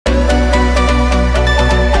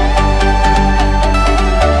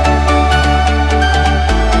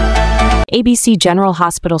ABC General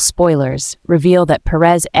Hospital spoilers reveal that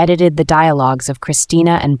Perez edited the dialogues of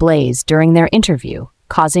Kristina and Blaise during their interview,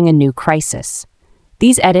 causing a new crisis.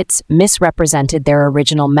 These edits misrepresented their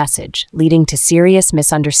original message, leading to serious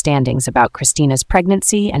misunderstandings about Kristina's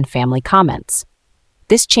pregnancy and family comments.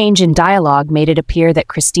 This change in dialogue made it appear that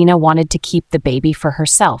Kristina wanted to keep the baby for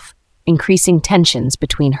herself, increasing tensions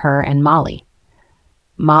between her and Molly.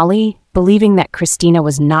 Molly, believing that Kristina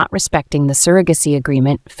was not respecting the surrogacy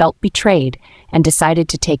agreement, felt betrayed and decided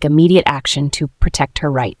to take immediate action to protect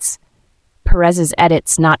her rights. Perez's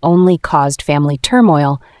edits not only caused family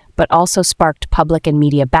turmoil, but also sparked public and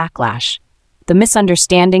media backlash. The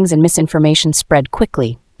misunderstandings and misinformation spread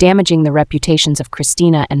quickly, damaging the reputations of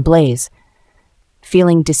Kristina and Blaise.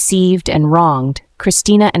 Feeling deceived and wronged,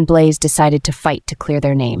 Kristina and Blaise decided to fight to clear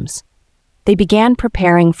their names. They began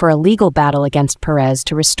preparing for a legal battle against Perez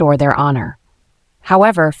to restore their honor.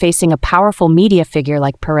 However, facing a powerful media figure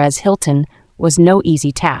like Perez Hilton was no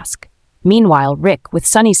easy task. Meanwhile, Rick, with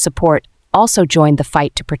Sonny's support, also joined the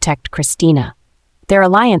fight to protect Kristina. Their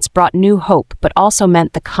alliance brought new hope, but also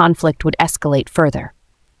meant the conflict would escalate further.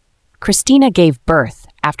 Kristina gave birth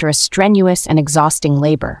after a strenuous and exhausting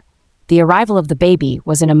labor. The arrival of the baby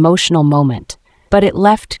was an emotional moment, but it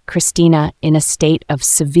left Kristina in a state of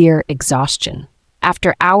severe exhaustion.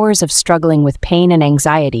 After hours of struggling with pain and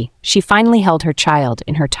anxiety, she finally held her child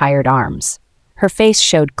in her tired arms. Her face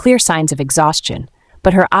showed clear signs of exhaustion,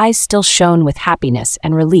 but her eyes still shone with happiness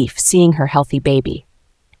and relief seeing her healthy baby.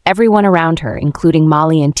 Everyone around her, including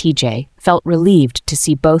Molly and TJ, felt relieved to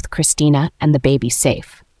see both Kristina and the baby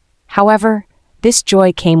safe. However, this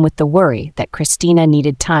joy came with the worry that Kristina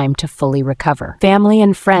needed time to fully recover. Family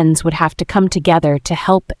and friends would have to come together to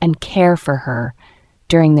help and care for her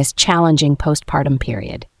during this challenging postpartum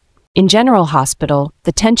period. In General Hospital,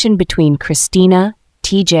 the tension between Kristina,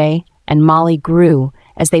 TJ, and Molly grew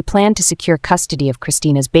as they planned to secure custody of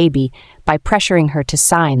Kristina's baby by pressuring her to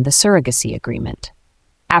sign the surrogacy agreement.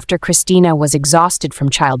 After Kristina was exhausted from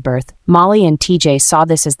childbirth, Molly and TJ saw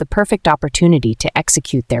this as the perfect opportunity to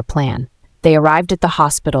execute their plan. They arrived at the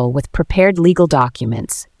hospital with prepared legal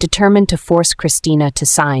documents, determined to force Kristina to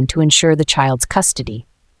sign to ensure the child's custody.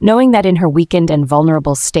 Knowing that in her weakened and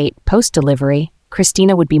vulnerable state post-delivery,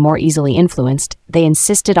 Kristina would be more easily influenced, they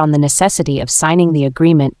insisted on the necessity of signing the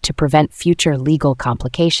agreement to prevent future legal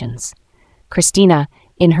complications. Kristina,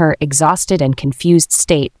 in her exhausted and confused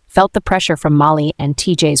state, felt the pressure from Molly and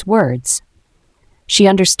TJ's words. She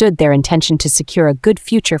understood their intention to secure a good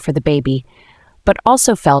future for the baby, but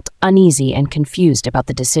also felt uneasy and confused about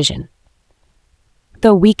the decision.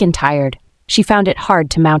 Though weak and tired, she found it hard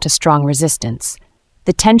to mount a strong resistance.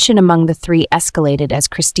 The tension among the three escalated as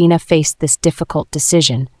Kristina faced this difficult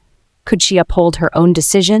decision. Could she uphold her own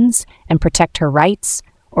decisions and protect her rights,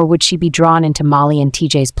 or would she be drawn into Molly and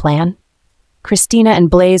TJ's plan? Kristina and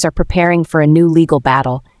Blaise are preparing for a new legal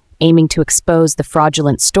battle, aiming to expose the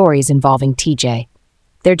fraudulent stories involving TJ.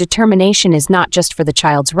 Their determination is not just for the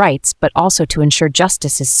child's rights, but also to ensure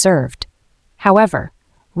justice is served. However,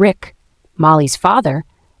 Rick, Molly's father,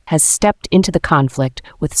 has stepped into the conflict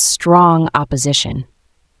with strong opposition.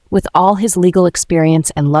 With all his legal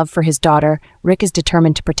experience and love for his daughter, Rick is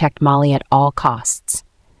determined to protect Molly at all costs.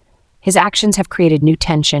 His actions have created new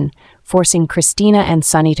tension, forcing Kristina and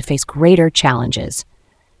Sonny to face greater challenges.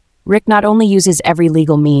 Rick not only uses every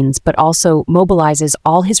legal means, but also mobilizes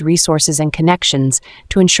all his resources and connections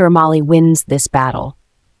to ensure Molly wins this battle.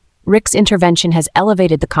 Rick's intervention has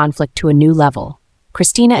elevated the conflict to a new level.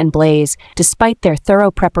 Kristina and Blaise, despite their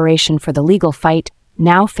thorough preparation for the legal fight,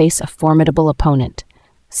 now face a formidable opponent.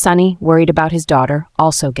 Sonny, worried about his daughter,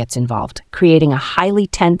 also gets involved, creating a highly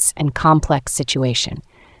tense and complex situation.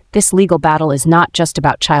 This legal battle is not just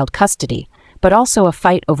about child custody, but also a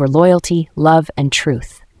fight over loyalty, love, and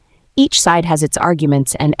truth. Each side has its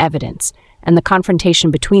arguments and evidence, and the confrontation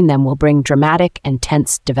between them will bring dramatic and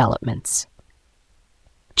tense developments.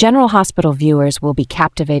 General Hospital viewers will be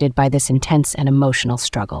captivated by this intense and emotional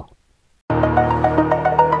struggle.